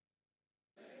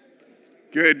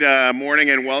Good morning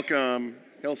and welcome,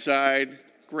 Hillside.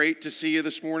 Great to see you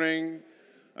this morning.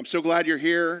 I'm so glad you're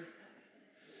here.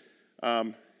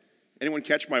 Anyone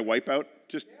catch my wipeout?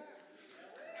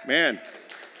 Man,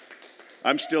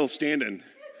 I'm still standing.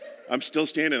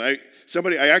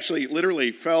 I actually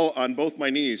literally fell on both my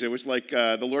knees. It was like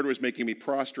the Lord was making me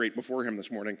prostrate before Him this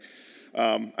morning.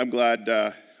 I'm glad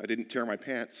I didn't tear my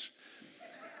pants.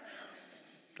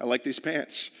 I like these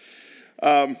pants.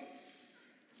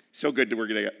 So good to work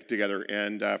together.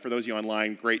 And for those of you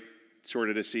online, great sort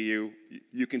of to see you.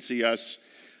 You can see us,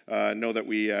 know that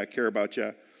we care about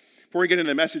you. Before we get into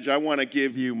the message, I want to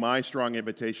give you my strong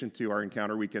invitation to our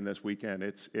Encounter Weekend this weekend.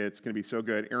 It's going to be so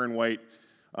good. Aaron White,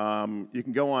 you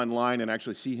can go online and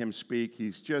actually see him speak.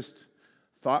 He's just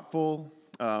thoughtful.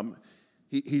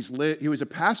 He was a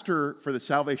pastor for the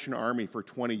Salvation Army for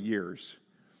 20 years.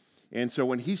 And so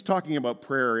when he's talking about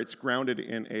prayer, it's grounded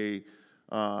in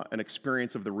an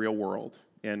experience of the real world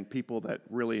and people that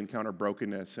really encounter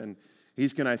brokenness. And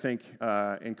he's going to, I think,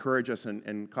 encourage us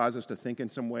and cause us to think in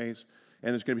some ways.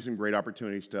 And there's going to be some great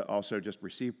opportunities to also just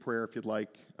receive prayer if you'd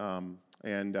like.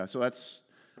 So that's,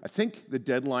 I think, the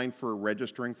deadline for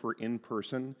registering for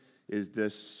in-person is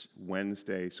this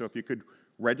Wednesday. So if you could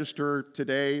register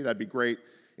today, that'd be great.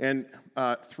 And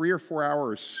 3 or 4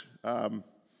 hours,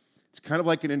 it's kind of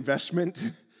like an investment.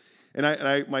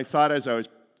 And my thought as I was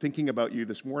thinking about you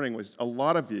this morning was a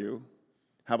lot of you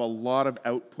have a lot of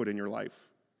output in your life.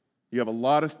 You have a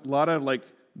lot of like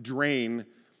drain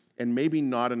and maybe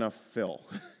not enough fill.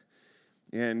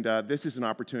 And this is an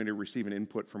opportunity to receive an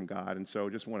input from God. And so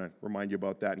just want to remind you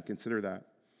about that and consider that.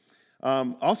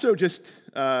 Also, just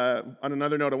on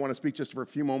another note, I want to speak just for a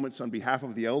few moments on behalf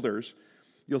of the elders.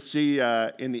 You'll see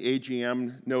in the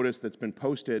AGM notice that's been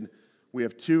posted, we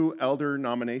have 2 elder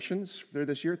nominations for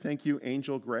this year. Thank you,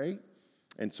 Angel Gray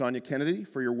and Sonia Kennedy,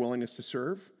 for your willingness to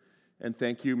serve. And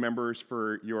thank you, members,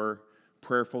 for your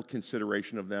prayerful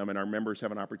consideration of them. And our members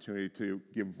have an opportunity to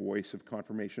give voice of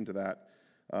confirmation to that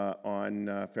on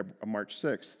March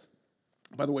 6th.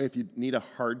 By the way, if you need a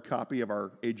hard copy of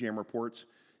our AGM reports,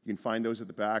 you can find those at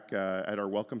the back at our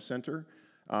Welcome Center.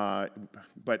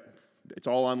 But it's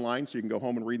all online, so you can go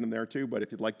home and read them there too. But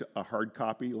if you'd like a hard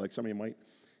copy, like some of you might,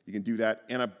 you can do that.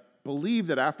 And I believe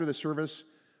that after the service,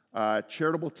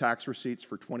 charitable tax receipts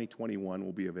for 2021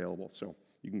 will be available, so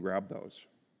you can grab those.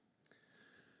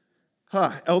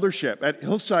 Eldership. At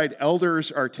Hillside,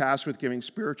 elders are tasked with giving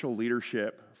spiritual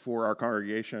leadership for our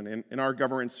congregation. In our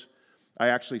governance, I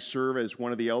actually serve as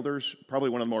one of the elders, probably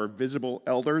one of the more visible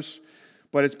elders,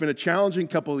 but it's been a challenging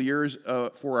couple of years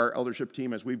for our eldership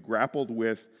team as we've grappled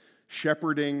with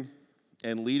shepherding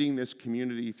and leading this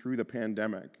community through the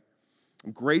pandemic.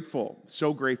 I'm grateful,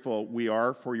 so grateful we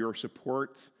are for your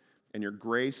support and your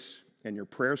grace and your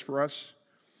prayers for us.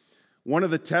 One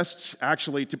of the tests,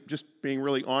 actually, to just being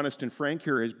really honest and frank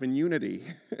here, has been unity.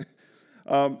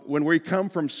 When we come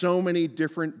from so many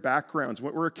different backgrounds,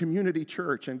 we're a community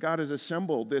church, and God has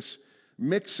assembled this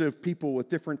mix of people with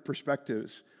different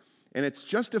perspectives. And it's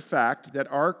just a fact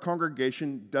that our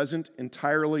congregation doesn't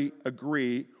entirely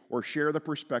agree or share the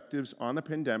perspectives on the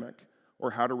pandemic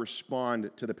or how to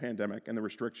respond to the pandemic and the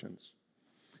restrictions.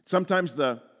 Sometimes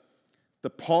the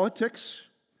politics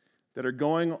that are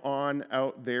going on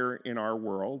out there in our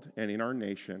world and in our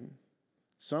nation,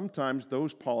 sometimes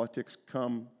those politics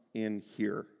come in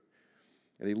here.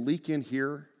 And they leak in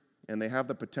here, and they have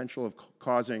the potential of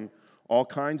causing all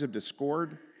kinds of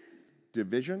discord,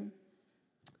 division,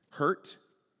 hurt,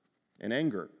 and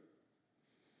anger.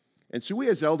 And so we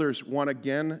as elders want to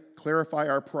again clarify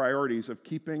our priorities of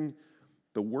keeping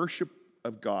the worship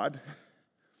of God,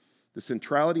 the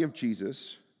centrality of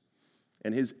Jesus,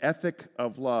 and his ethic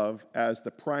of love as the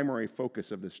primary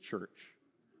focus of this church.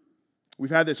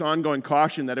 We've had this ongoing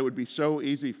caution that it would be so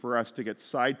easy for us to get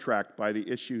sidetracked by the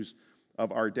issues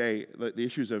of our day, the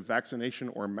issues of vaccination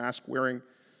or mask wearing.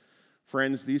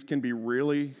 Friends, these can be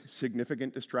really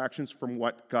significant distractions from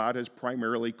what God has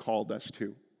primarily called us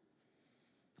to.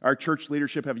 Our church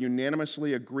leadership have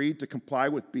unanimously agreed to comply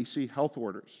with BC health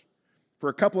orders for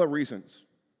a couple of reasons.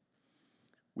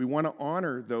 We want to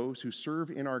honor those who serve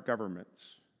in our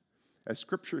governments. As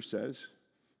Scripture says,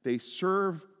 they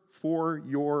serve for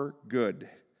your good.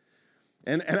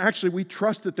 And actually, we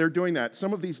trust that they're doing that.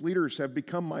 Some of these leaders have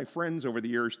become my friends over the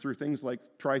years through things like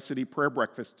Tri-City prayer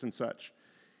breakfasts and such.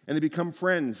 And they become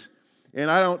friends. And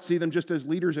I don't see them just as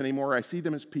leaders anymore. I see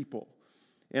them as people.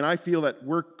 And I feel that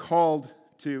we're called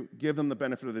to give them the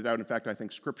benefit of the doubt. In fact, I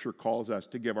think Scripture calls us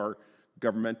to give our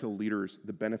governmental leaders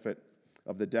the benefit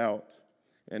of the doubt.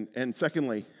 And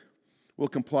secondly, we'll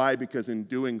comply because in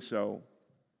doing so,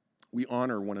 we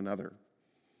honor one another.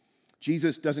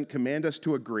 Jesus doesn't command us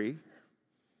to agree,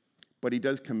 but he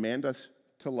does command us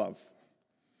to love.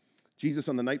 Jesus,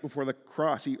 on the night before the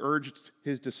cross, he urged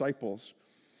his disciples,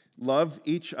 love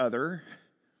each other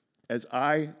as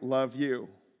I love you.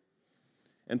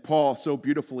 And Paul, so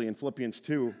beautifully in Philippians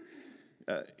 2,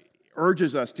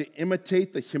 urges us to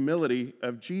imitate the humility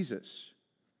of Jesus.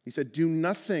 He said, do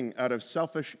nothing out of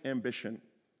selfish ambition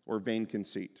or vain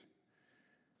conceit.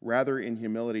 Rather, in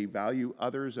humility, value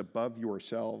others above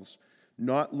yourselves,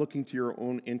 not looking to your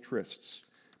own interests,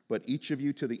 but each of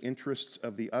you to the interests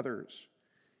of the others.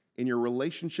 In your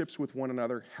relationships with one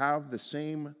another, have the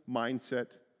same mindset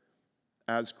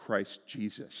as Christ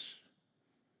Jesus.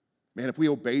 Man, if we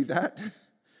obey that,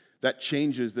 that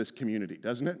changes this community,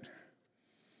 doesn't it?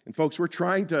 And folks, we're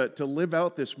trying to live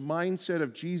out this mindset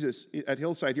of Jesus at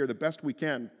Hillside here the best we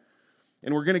can.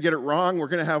 And we're going to get it wrong. We're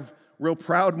going to have real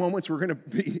proud moments. We're going to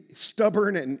be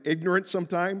stubborn and ignorant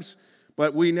sometimes.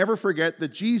 But we never forget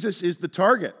that Jesus is the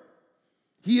target.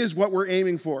 He is what we're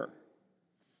aiming for.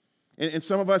 And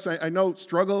some of us, I know,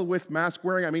 struggle with mask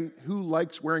wearing. I mean, who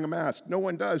likes wearing a mask? No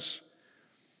one does.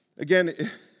 Again,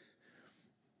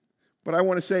 but I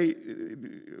want to say,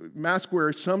 mask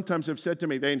wearers sometimes have said to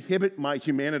me, they inhibit my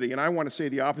humanity. And I want to say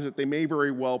the opposite. They may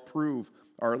very well prove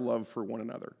our love for one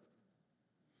another.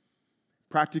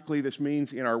 Practically, this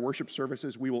means in our worship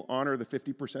services, we will honor the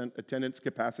 50% attendance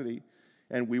capacity,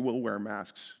 and we will wear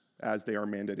masks as they are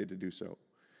mandated to do so.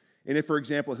 And if, for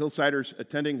example, Hillsiders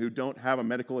attending who don't have a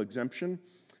medical exemption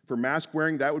for mask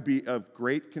wearing, that would be of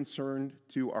great concern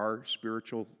to our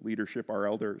spiritual leadership, our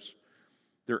elders.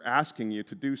 They're asking you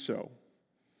to do so.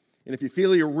 And if you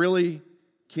feel you really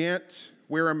can't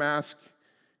wear a mask,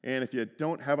 and if you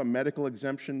don't have a medical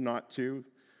exemption not to,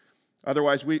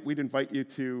 otherwise we'd invite you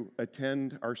to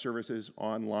attend our services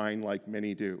online like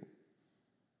many do.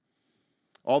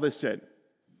 All this said,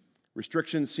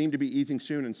 restrictions seem to be easing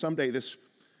soon, and someday this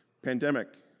pandemic,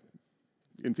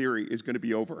 in theory, is going to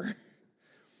be over.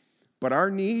 But our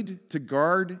need to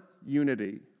guard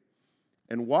unity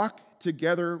and walk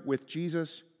together with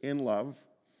Jesus in love,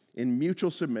 in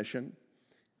mutual submission,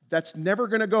 that's never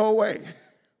going to go away.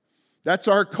 That's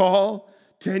our call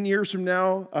 10 years from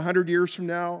now, 100 years from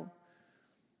now.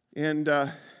 And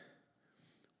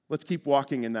let's keep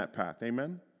walking in that path.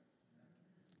 Amen?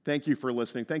 Thank you for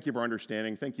listening. Thank you for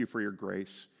understanding. Thank you for your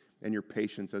grace and your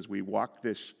patience as we walk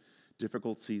this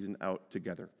difficult season out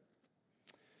together.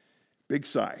 Big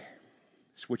sigh.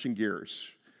 Switching gears.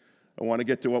 I want to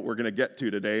get to what we're going to get to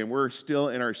today, and we're still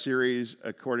in our series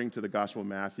according to the Gospel of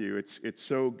Matthew. It's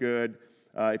so good.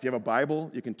 If you have a Bible,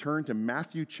 you can turn to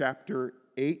Matthew chapter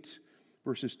 8,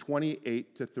 verses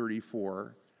 28 to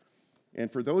 34.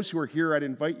 And for those who are here, I'd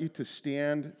invite you to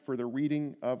stand for the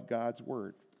reading of God's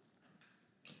Word.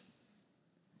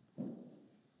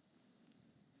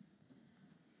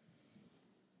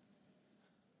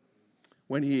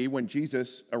 When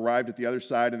Jesus arrived at the other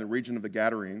side in the region of the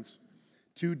Gadarenes,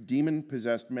 2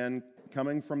 demon-possessed men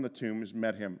coming from the tombs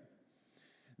met him.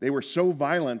 They were so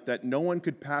violent that no one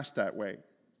could pass that way.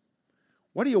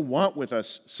 "What do you want with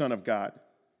us, Son of God?"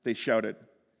 they shouted.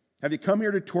 "Have you come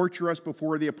here to torture us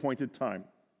before the appointed time?"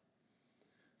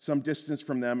 Some distance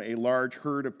from them, a large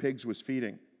herd of pigs was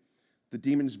feeding. The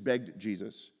demons begged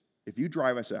Jesus, "If you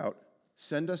drive us out,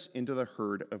 send us into the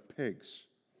herd of pigs."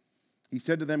 He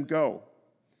said to them, "Go."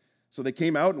 So they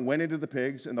came out and went into the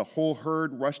pigs, and the whole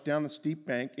herd rushed down the steep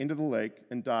bank into the lake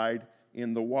and died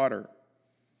in the water.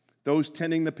 Those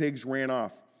tending the pigs ran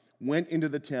off, went into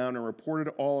the town, and reported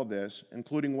all of this,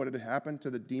 including what had happened to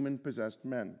the demon-possessed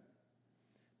men.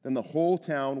 Then the whole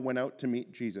town went out to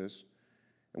meet Jesus,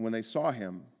 and when they saw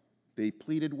him, they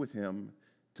pleaded with him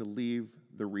to leave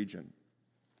the region.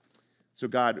 So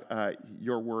God,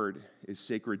 your word is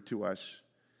sacred to us,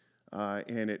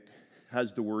 and it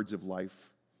has the words of life.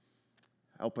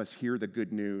 Help us hear the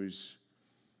good news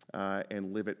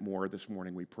and live it more this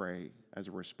morning, we pray, as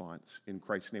a response. In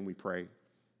Christ's name we pray.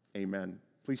 Amen.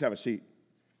 Please have a seat.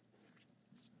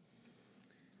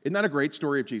 Isn't that a great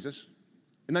story of Jesus?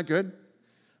 Isn't that good?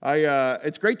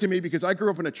 It's great to me because I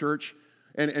grew up in a church,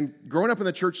 and growing up in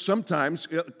the church, sometimes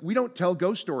we don't tell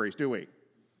ghost stories, do we?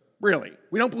 Really.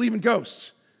 We don't believe in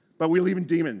ghosts, but we believe in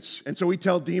demons. And so we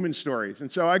tell demon stories.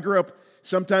 And so I grew up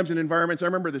sometimes in environments. I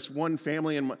remember this one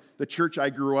family in the church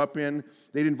I grew up in.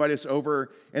 They'd invite us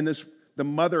over, and the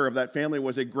mother of that family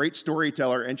was a great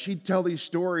storyteller, and she'd tell these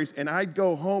stories, and I'd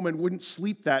go home and wouldn't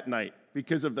sleep that night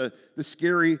because of the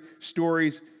scary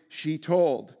stories she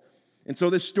told. And so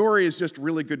this story is just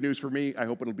really good news for me. I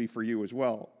hope it'll be for you as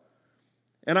well.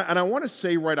 And I want to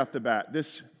say right off the bat,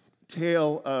 this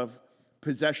tale of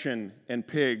possession and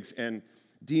pigs and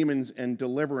demons, and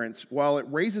deliverance, while it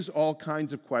raises all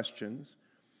kinds of questions,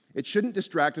 it shouldn't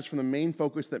distract us from the main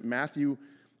focus that Matthew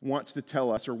wants to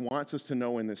tell us or wants us to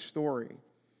know in this story.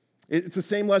 It's the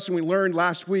same lesson we learned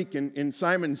last week in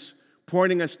Simon's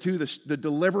pointing us to the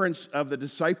deliverance of the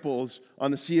disciples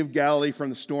on the Sea of Galilee from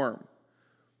the storm.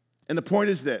 And the point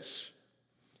is this: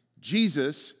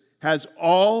 Jesus has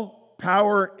all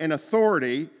power and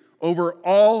authority over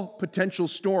all potential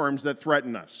storms that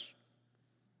threaten us.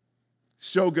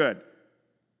 So good.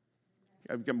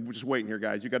 I'm just waiting here,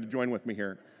 guys. You got to join with me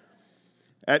here.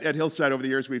 At Hillside over the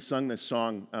years, we've sung this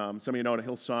song. Some of you know it, a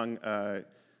Hillsong,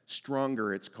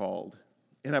 Stronger it's called.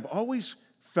 And I've always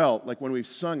felt like when we've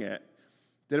sung it,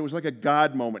 that it was like a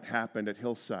God moment happened at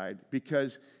Hillside,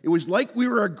 because it was like we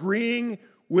were agreeing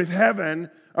with heaven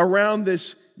around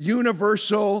this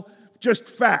universal just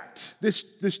fact,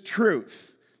 this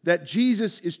truth, that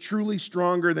Jesus is truly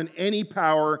stronger than any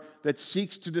power that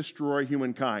seeks to destroy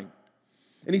humankind.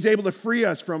 And he's able to free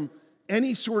us from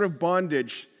any sort of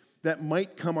bondage that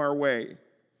might come our way.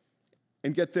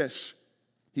 And get this,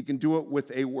 he can do it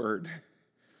with a word.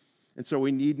 And so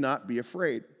we need not be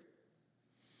afraid.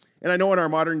 And I know in our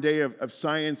modern day of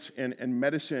science and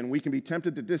medicine, we can be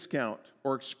tempted to discount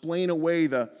or explain away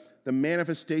the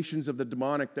manifestations of the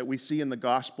demonic that we see in the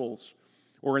Gospels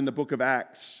or in the book of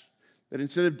Acts. That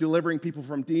instead of delivering people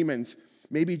from demons,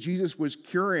 maybe Jesus was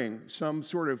curing some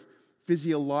sort of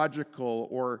physiological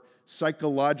or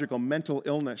psychological mental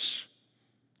illness.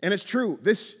 And it's true,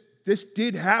 this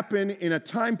did happen in a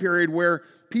time period where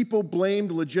people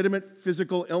blamed legitimate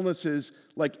physical illnesses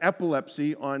like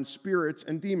epilepsy on spirits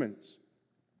and demons.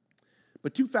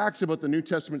 But two facts about the New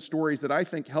Testament stories that I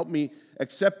think help me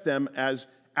accept them as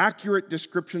accurate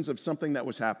descriptions of something that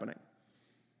was happening.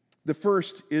 The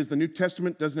first is the New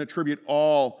Testament doesn't attribute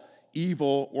all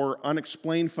evil or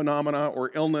unexplained phenomena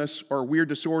or illness or weird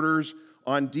disorders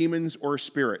on demons or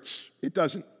spirits. It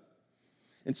doesn't.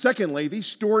 And secondly, these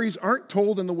stories aren't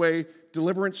told in the way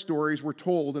deliverance stories were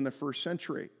told in the first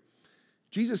century.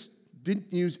 Jesus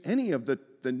didn't use any of the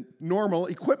normal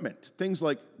equipment, things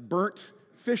like burnt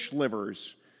fish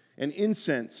livers and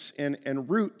incense and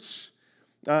roots.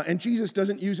 And Jesus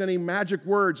doesn't use any magic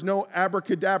words, no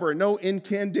abracadabra, no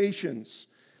incantations.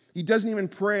 He doesn't even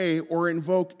pray or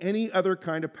invoke any other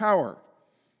kind of power.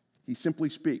 He simply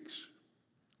speaks,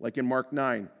 like in Mark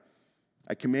 9.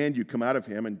 I command you, come out of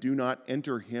him and do not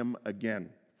enter him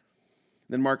again.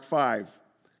 Then Mark 5,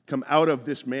 come out of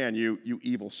this man, you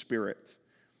evil spirit.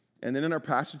 And then in our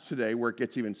passage today, where it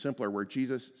gets even simpler, where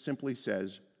Jesus simply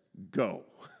says, go.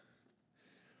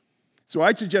 So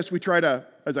I'd suggest we try to,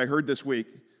 as I heard this week,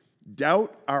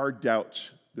 doubt our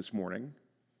doubts this morning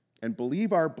and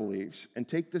believe our beliefs and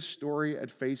take this story at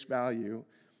face value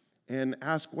and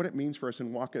ask what it means for us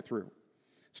and walk it through.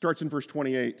 It starts in verse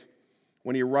 28.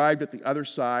 When he arrived at the other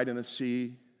side in the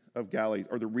Sea of Galilee,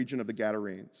 or the region of the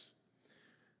Gadarenes.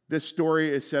 This story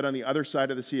is set on the other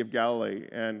side of the Sea of Galilee,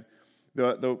 and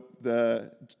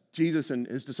Jesus and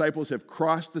his disciples have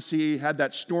crossed the sea, had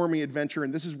that stormy adventure,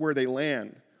 and this is where they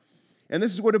land. And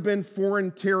this would have been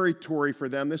foreign territory for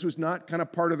them. This was not kind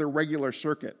of part of their regular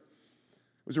circuit.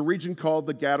 It was a region called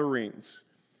the Gadarenes,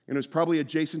 and it was probably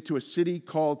adjacent to a city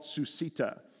called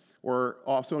Susita, or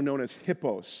also known as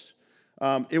Hippos.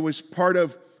 It was part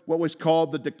of what was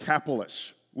called the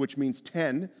Decapolis, which means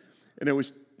 10, and it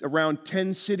was around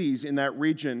 10 cities in that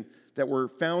region that were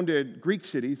founded, Greek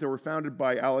cities that were founded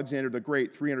by Alexander the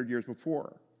Great 300 years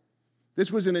before.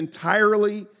 This was an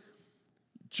entirely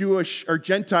Jewish or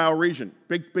Gentile region.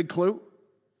 Big clue?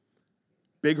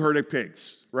 Big herd of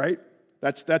pigs, right?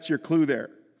 That's your clue there.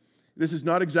 This is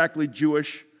not exactly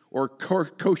Jewish or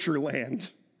kosher land.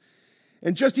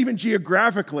 And just even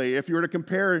geographically, if you were to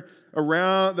compare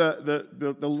around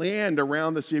the land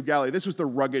around the Sea of Galilee, this was the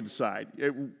rugged side.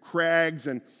 Crags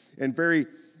and very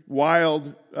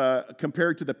wild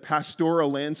compared to the pastoral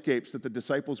landscapes that the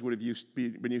disciples would have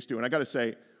been used to. And I got to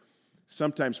say,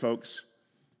 sometimes, folks,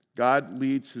 God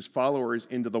leads his followers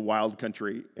into the wild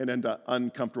country and into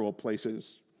uncomfortable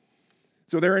places.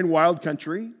 So they're in wild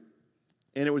country,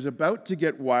 and it was about to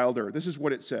get wilder. This is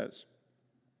what it says.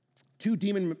 2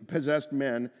 demon-possessed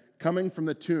men coming from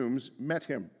the tombs met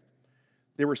him.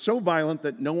 They were so violent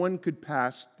that no one could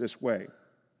pass this way.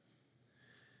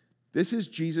 This is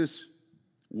Jesus'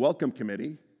 welcome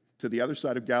committee to the other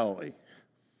side of Galilee.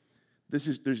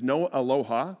 There's no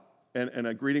aloha and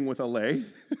a greeting with a lei.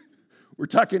 We're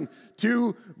talking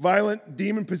 2 violent,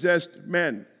 demon-possessed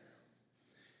men.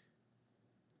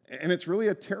 And it's really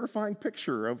a terrifying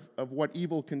picture of what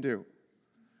evil can do.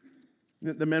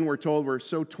 The men, we're told, were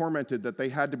so tormented that they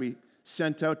had to be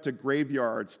sent out to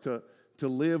graveyards to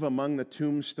live among the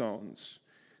tombstones.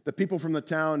 The people from the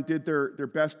town did their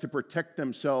best to protect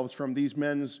themselves from these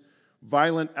men's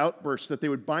violent outbursts, that they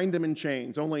would bind them in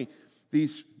chains. Only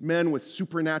these men with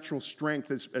supernatural strength,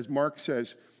 as Mark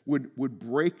says, would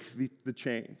break the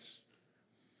chains.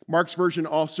 Mark's version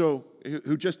also,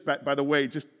 who just, by the way,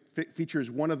 just features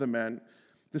one of the men,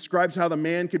 describes how the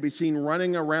man could be seen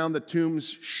running around the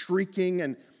tombs, shrieking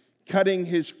and cutting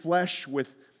his flesh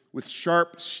with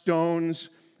sharp stones,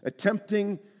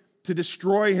 attempting to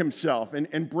destroy himself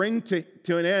and bring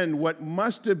to an end what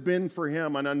must have been for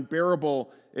him an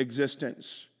unbearable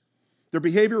existence. Their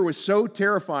behavior was so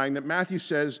terrifying that Matthew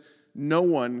says no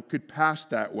one could pass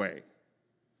that way.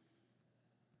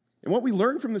 And what we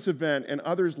learn from this event and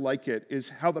others like it is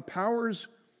how the powers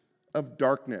of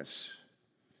darkness,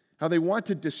 how they want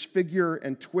to disfigure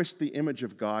and twist the image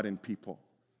of God in people.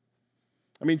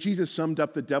 I mean, Jesus summed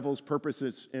up the devil's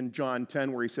purposes in John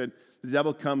 10, where he said, the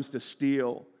devil comes to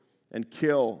steal and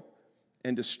kill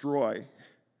and destroy.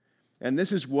 And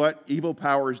this is what evil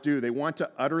powers do. They want to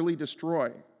utterly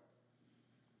destroy.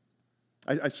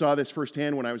 I saw this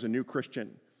firsthand when I was a new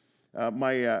Christian. One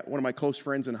of my close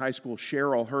friends in high school,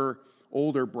 Cheryl, her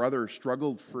older brother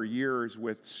struggled for years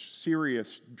with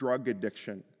serious drug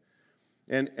addiction.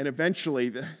 And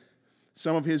eventually,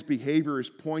 some of his behaviors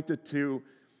pointed to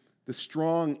the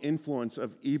strong influence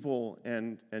of evil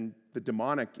and the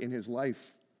demonic in his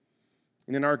life.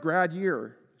 And in our grad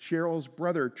year, Cheryl's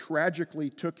brother tragically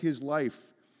took his life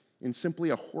in simply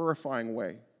a horrifying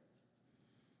way.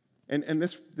 And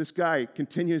this guy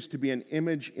continues to be an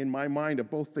image in my mind of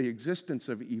both the existence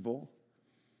of evil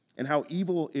and how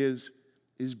evil is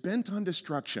bent on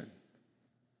destruction.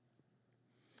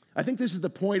 I think this is the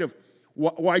point of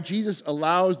why Jesus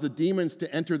allows the demons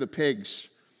to enter the pigs.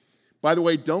 By the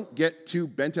way, don't get too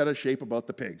bent out of shape about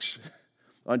the pigs.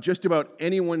 On just about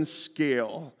anyone's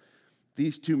scale,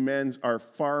 these two men are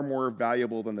far more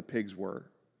valuable than the pigs were.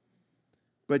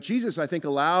 But Jesus, I think,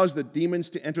 allows the demons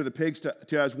to enter the pigs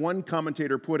to, as one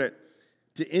commentator put it,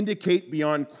 to indicate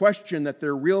beyond question that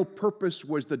their real purpose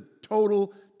was the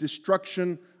total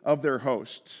destruction of their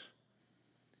host.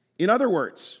 In other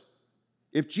words,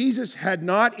 if Jesus had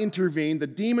not intervened, the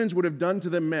demons would have done to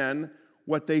the men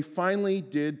what they finally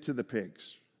did to the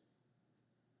pigs.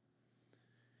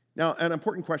 Now, an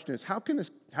important question is, how can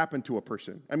this happen to a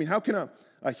person? I mean, how can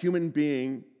a human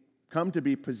being come to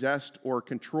be possessed or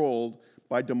controlled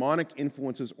by demonic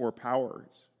influences or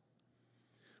powers?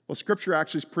 Well, Scripture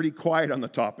actually is pretty quiet on the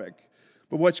topic.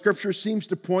 But what Scripture seems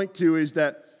to point to is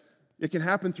that it can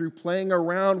happen through playing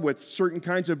around with certain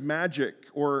kinds of magic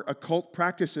or occult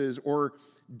practices or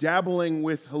dabbling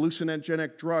with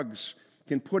hallucinogenic drugs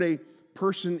can put a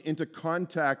person into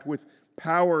contact with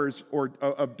powers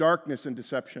of darkness and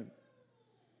deception.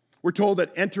 We're told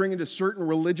that entering into certain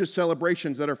religious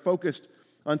celebrations that are focused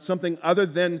on something other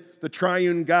than the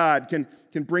triune God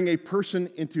can bring a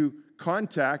person into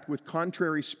contact with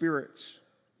contrary spirits.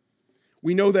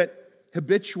 We know that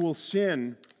habitual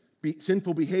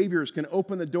sinful behaviors can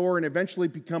open the door and eventually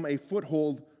become a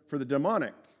foothold for the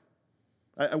demonic.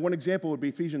 One example would be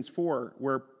Ephesians 4,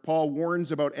 where Paul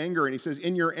warns about anger, and he says,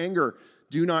 in your anger,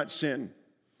 do not sin.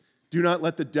 Do not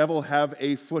let the devil have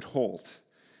a foothold.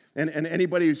 And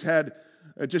anybody who's had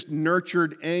just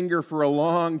nurtured anger for a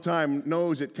long time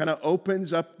knows it kind of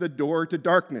opens up the door to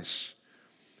darkness.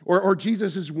 Or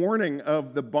Jesus' warning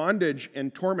of the bondage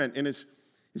and torment in his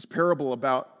parable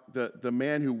about the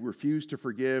man who refused to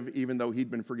forgive even though he'd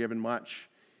been forgiven much.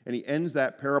 And he ends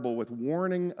that parable with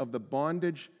warning of the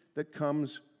bondage that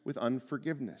comes with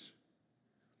unforgiveness.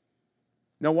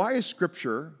 Now, why is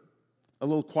Scripture a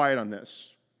little quiet on this?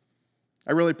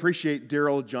 I really appreciate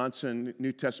Darrell Johnson,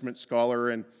 New Testament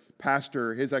scholar and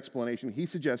pastor, his explanation. He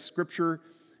suggests Scripture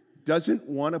doesn't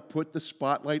want to put the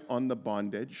spotlight on the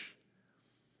bondage,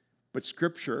 but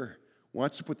Scripture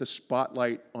wants to put the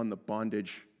spotlight on the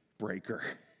bondage breaker.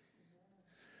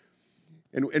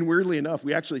 And weirdly enough,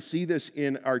 we actually see this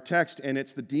in our text, and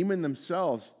it's the demon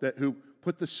themselves who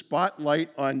put the spotlight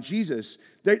on Jesus.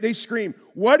 They scream,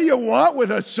 "What do you want with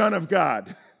us, Son of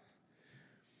God?"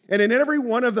 And in every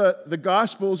one of the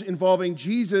Gospels involving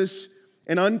Jesus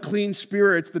and unclean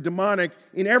spirits, the demonic,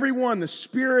 in every one, the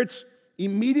spirits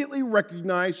immediately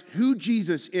recognize who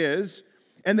Jesus is,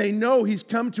 and they know he's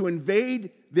come to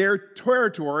invade their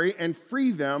territory and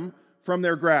free them from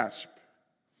their grasp.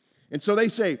 And so they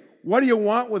say, "What do you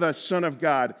want with us, Son of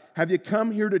God? Have you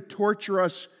come here to torture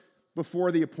us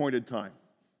before the appointed time?"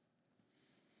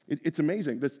 It's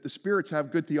amazing. The spirits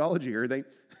have good theology here.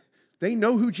 They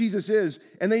know who Jesus is,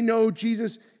 and they know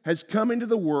Jesus has come into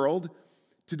the world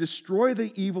to destroy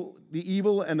the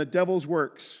evil and the devil's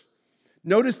works.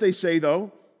 Notice they say,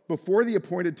 though, before the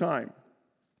appointed time.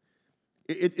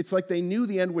 It's like they knew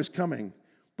the end was coming,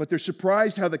 but they're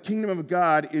surprised how the kingdom of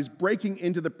God is breaking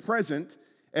into the present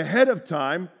ahead of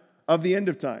time of the end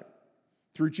of time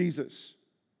through Jesus.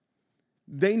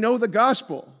 They know the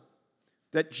gospel,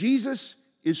 that Jesus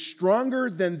is stronger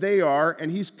than they are,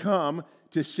 and he's come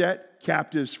to set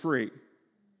captives free.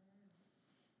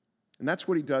 And that's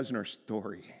what he does in our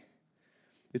story.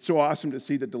 It's so awesome to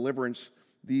see the deliverance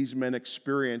these men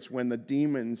experience when the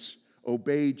demons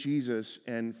obey Jesus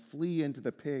and flee into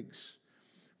the pigs.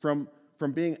 From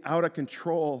being out of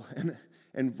control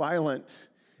and violent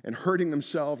and hurting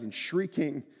themselves and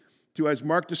shrieking to, as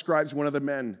Mark describes one of the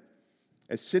men,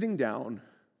 as sitting down,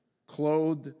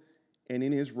 clothed, and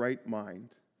in his right mind.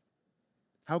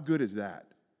 How good is that?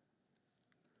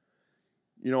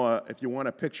 You know, if you want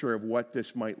a picture of what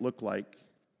this might look like,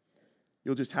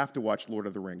 you'll just have to watch Lord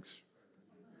of the Rings.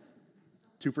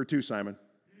 2 for 2, Simon.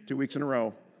 2 weeks in a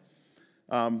row.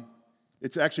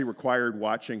 It's actually required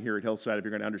watching here at Hillside if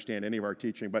you're going to understand any of our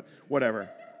teaching, but whatever.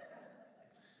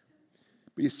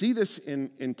 But you see this in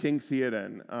King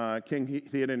Theoden. King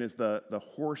Theoden is the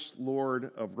horse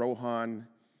lord of Rohan,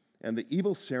 and the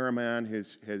evil Saruman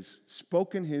has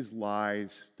spoken his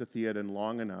lies to Theoden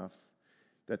long enough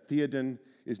that Theoden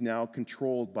is now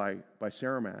controlled by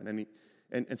Saruman.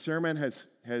 And Saruman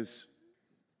has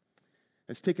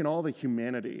taken all the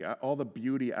humanity, all the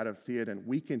beauty out of Theoden,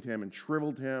 weakened him and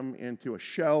shriveled him into a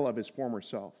shell of his former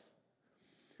self.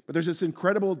 But there's this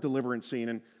incredible deliverance scene,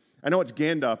 and I know it's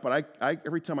Gandalf, but I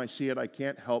every time I see it, I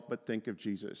can't help but think of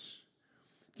Jesus.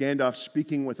 Gandalf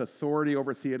speaking with authority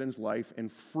over Theoden's life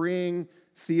and freeing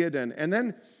Theoden. And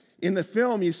then in the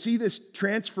film, you see this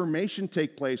transformation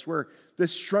take place where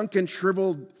this shrunken,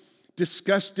 shriveled,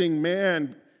 disgusting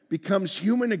man becomes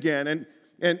human again,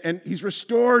 and he's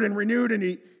restored and renewed, and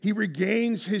he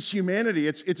regains his humanity.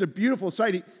 It's a beautiful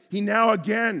sight. He now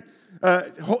again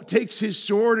takes his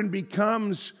sword and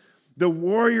becomes the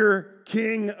warrior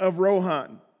king of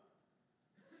Rohan.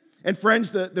 And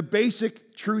friends, the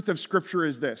basic truth of Scripture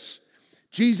is this: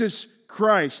 Jesus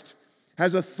Christ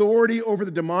has authority over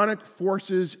the demonic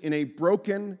forces in a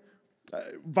broken,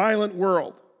 violent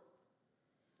world.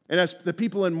 And as the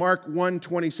people in Mark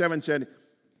 1:27 said,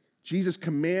 Jesus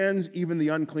commands even the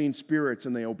unclean spirits,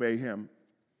 and they obey him.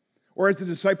 Or as the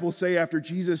disciples say after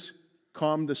Jesus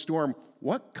calmed the storm,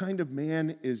 what kind of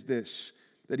man is this,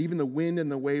 that even the wind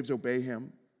and the waves obey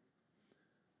him?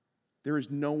 There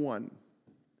is no one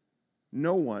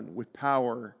with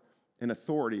power and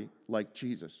authority like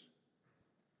Jesus.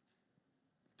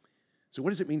 So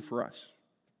what does it mean for us?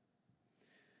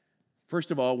 First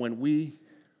of all, when we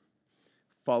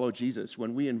follow Jesus,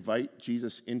 when we invite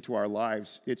Jesus into our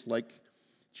lives, it's like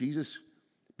Jesus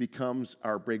becomes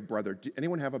our big brother.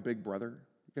 Anyone have a big brother?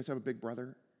 You guys have a big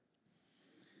brother?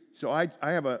 So I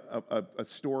have a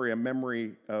story, a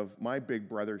memory of my big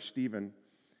brother, Stephen,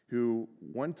 who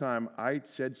one time I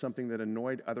said something that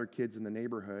annoyed other kids in the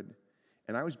neighborhood,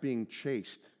 and I was being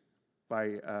chased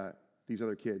by these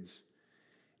other kids.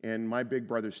 And my big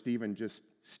brother, Stephen, just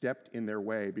stepped in their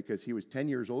way because he was 10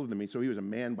 years older than me, so he was a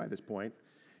man by this point.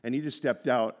 And he just stepped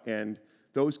out, and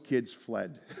those kids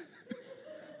fled.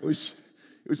 It was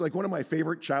like one of my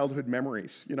favorite childhood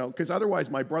memories, you know, because otherwise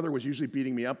my brother was usually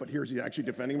beating me up, but here's he actually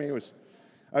defending me. I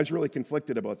was really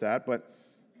conflicted about that, but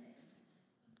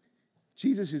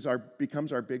Jesus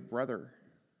becomes our big brother.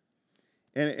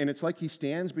 And it's like he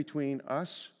stands between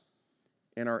us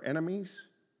and our enemies,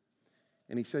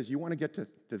 and he says, you want to get to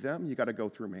them, you got to go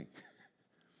through me.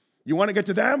 You want to get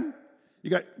to them?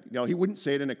 He wouldn't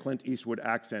say it in a Clint Eastwood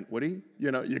accent, would he?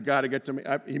 You got to get to me.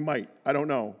 He might. I don't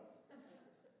know.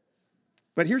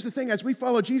 But here's the thing. As we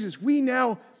follow Jesus, we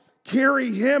now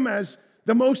carry him as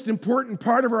the most important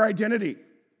part of our identity.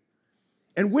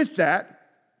 And with that,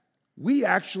 we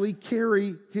actually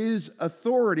carry his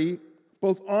authority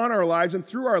both on our lives and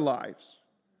through our lives.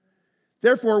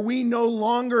 Therefore, we no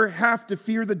longer have to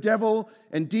fear the devil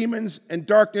and demons and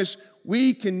darkness.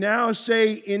 We can now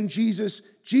say in Jesus,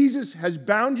 Jesus has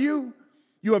bound you.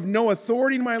 You have no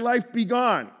authority in my life. Be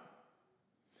gone.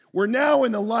 We're now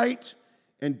in the light,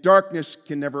 and darkness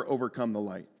can never overcome the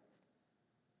light.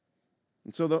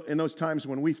 And so in those times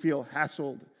when we feel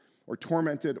hassled or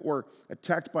tormented or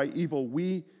attacked by evil,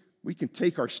 we can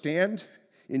take our stand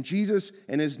in Jesus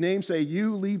and his name say,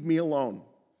 you leave me alone.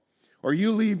 Or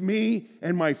you leave me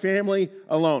and my family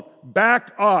alone.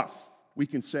 Back off, we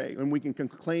can say, and we can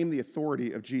claim the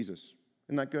authority of Jesus.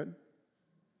 Isn't that good?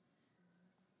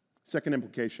 Second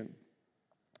implication.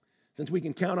 Since we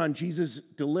can count on Jesus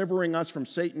delivering us from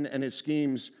Satan and his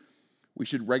schemes, we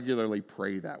should regularly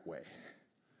pray that way.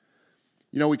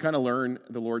 You know, we kind of learn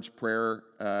the Lord's Prayer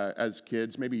as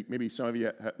kids. Maybe some of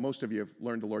you, most of you have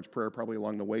learned the Lord's Prayer probably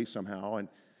along the way somehow. And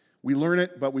we learn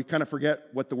it, but we kind of forget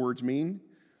what the words mean.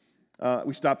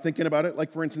 We stop thinking about it.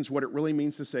 Like, for instance, what it really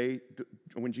means to say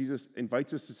when Jesus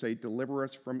invites us to say, deliver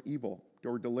us from evil,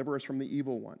 or deliver us from the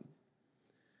evil one.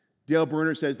 Dale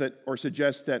Bruner says that, or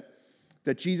suggests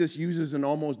that Jesus uses an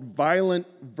almost violent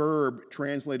verb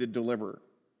translated deliver.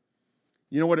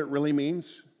 You know what it really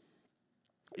means?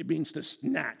 It means to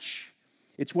snatch.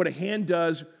 It's what a hand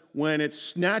does when it's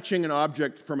snatching an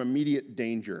object from immediate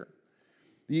danger.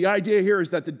 The idea here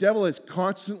is that the devil is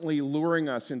constantly luring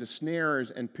us into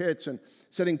snares and pits and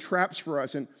setting traps for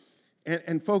us.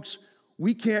 And folks,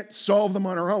 we can't solve them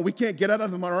on our own. We can't get out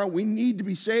of them on our own. We need to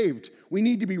be saved. We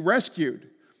need to be rescued.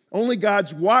 Only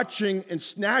God's watching and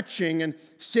snatching and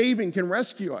saving can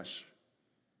rescue us.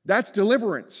 That's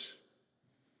deliverance.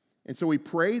 And so we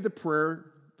pray the prayer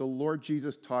the Lord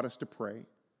Jesus taught us to pray.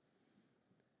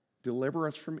 Deliver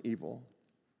us from evil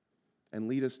and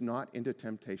lead us not into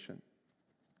temptation.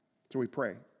 So we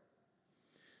pray.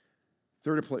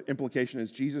 Third implication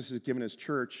is Jesus has given his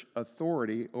church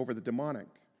authority over the demonic.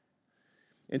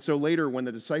 And so later, when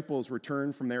the disciples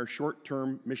return from their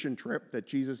short-term mission trip that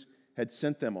Jesus had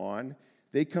sent them on,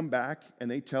 they come back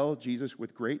and they tell Jesus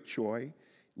with great joy,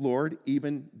 Lord,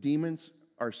 even demons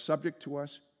are subject to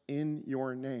us in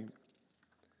your name.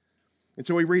 And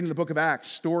so we read in the book of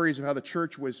Acts stories of how the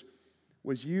church was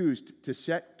used to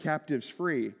set captives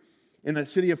free. In the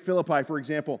city of Philippi, for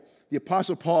example, the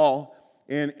Apostle Paul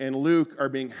and Luke are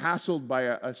being hassled by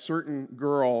a certain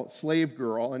girl, slave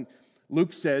girl, and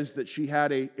Luke says that she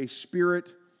had a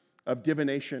spirit of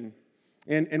divination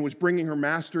and was bringing her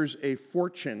masters a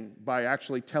fortune by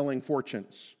actually telling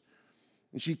fortunes.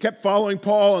 And she kept following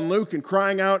Paul and Luke and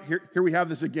crying out, here we have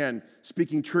this again,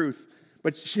 speaking truth.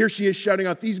 But here she is shouting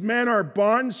out, these men are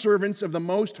bondservants of the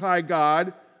Most High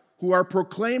God who are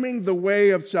proclaiming the way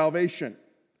of salvation.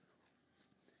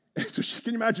 So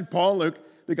can you imagine Paul and Luke?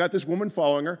 They got this woman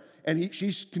following her, and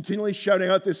she's continually shouting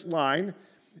out this line.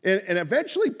 And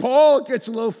eventually Paul gets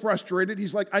a little frustrated.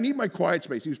 He's like, I need my quiet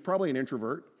space. He was probably an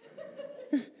introvert.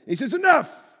 He says,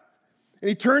 enough. And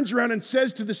he turns around and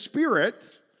says to the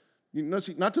Spirit,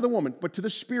 not to the woman, but to the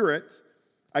Spirit,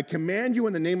 I command you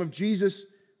in the name of Jesus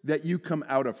that you come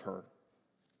out of her.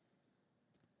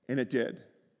 And it did.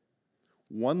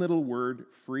 One little word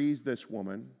frees this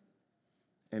woman,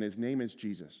 and his name is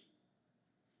Jesus.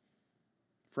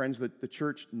 Friends, the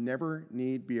church never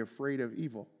need be afraid of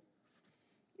evil.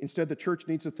 Instead, the church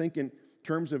needs to think in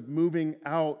terms of moving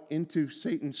out into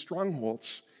Satan's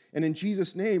strongholds, and in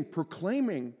Jesus' name,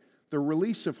 proclaiming the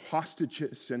release of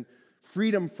hostages and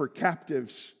freedom for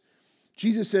captives.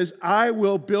 Jesus says, I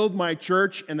will build my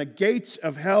church, and the gates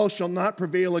of hell shall not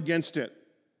prevail against it.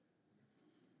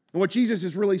 And what Jesus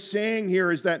is really saying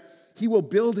here is that he will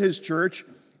build his church,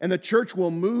 and the church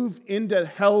will move into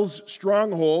hell's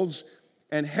strongholds,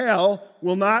 and hell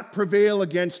will not prevail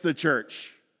against the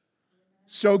church.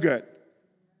 So good.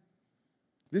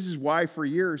 This is why for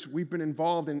years we've been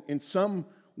involved in some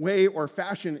way or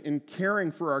fashion in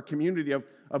caring for our community,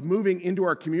 of moving into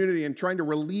our community and trying to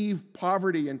relieve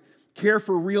poverty and care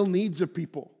for real needs of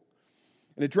people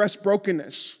and address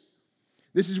brokenness.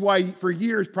 This is why for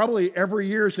years, probably every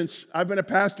year since I've been a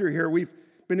pastor here, we've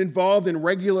been involved in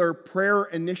regular prayer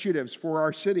initiatives for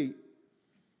our city.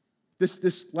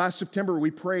 This last September,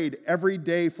 we prayed every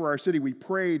day for our city. We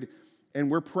prayed, and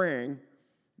we're praying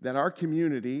that our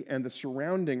community and the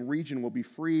surrounding region will be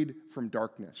freed from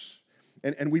darkness.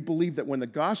 And we believe that when the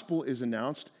gospel is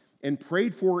announced and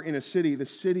prayed for in a city, the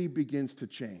city begins to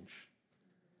change.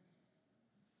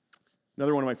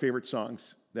 Another one of my favorite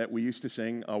songs that we used to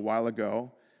sing a while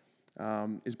ago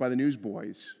is by the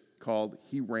Newsboys called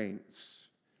He Reigns.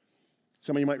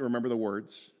 Some of you might remember the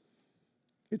words.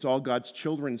 It's all God's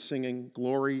children singing,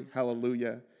 glory,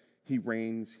 hallelujah, He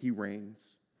reigns, He reigns.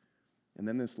 And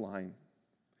then this line,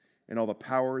 and all the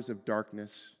powers of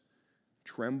darkness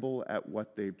tremble at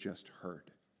what they've just heard.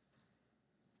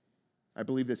 I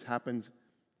believe this happens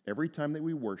every time that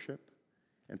we worship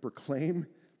and proclaim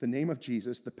the name of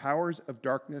Jesus. The powers of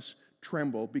darkness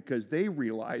tremble because they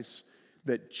realize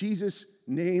that Jesus'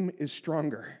 name is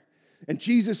stronger. And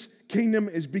Jesus' kingdom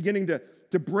is beginning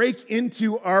to break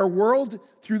into our world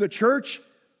through the church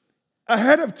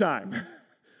ahead of time.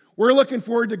 We're looking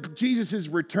forward to Jesus'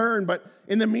 return, but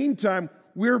in the meantime,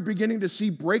 we're beginning to see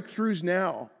breakthroughs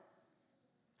now.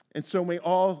 And so may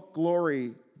all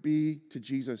glory be to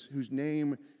Jesus, whose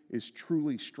name is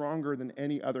truly stronger than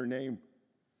any other name.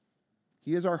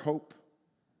 He is our hope,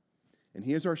 and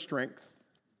He is our strength,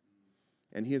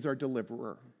 and He is our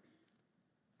deliverer.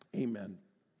 Amen.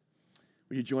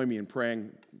 Will you join me in praying?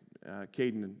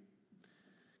 Caden and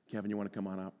Kevin, you want to come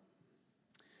on up?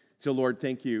 So, Lord,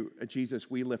 thank you. Jesus,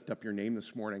 we lift up your name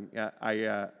this morning.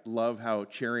 I love how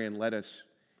Cherian led us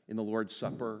in the Lord's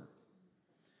Supper,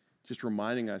 just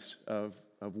reminding us of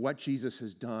what Jesus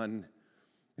has done,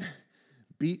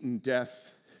 beaten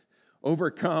death,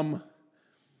 overcome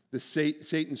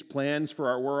Satan's plans for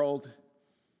our world,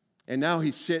 and now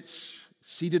he sits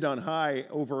seated on high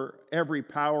over every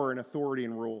power and authority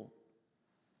and rule.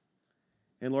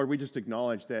 And Lord, we just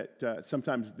acknowledge that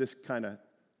sometimes this kind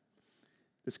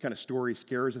of story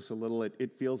scares us a little.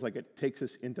 It feels like it takes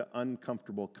us into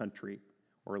uncomfortable country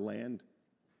or land.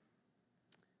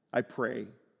 I pray,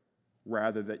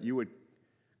 rather, that you would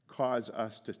cause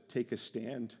us to take a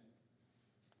stand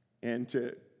and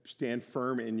to stand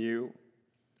firm in you,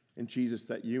 and Jesus,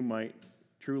 that you might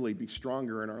truly be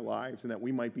stronger in our lives and that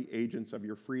we might be agents of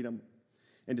your freedom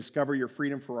and discover your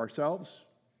freedom for ourselves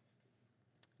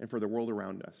and for the world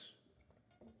around us.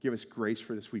 Give us grace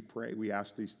for this, we pray. We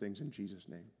ask these things in Jesus'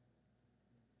 name.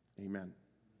 Amen.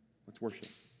 Let's worship.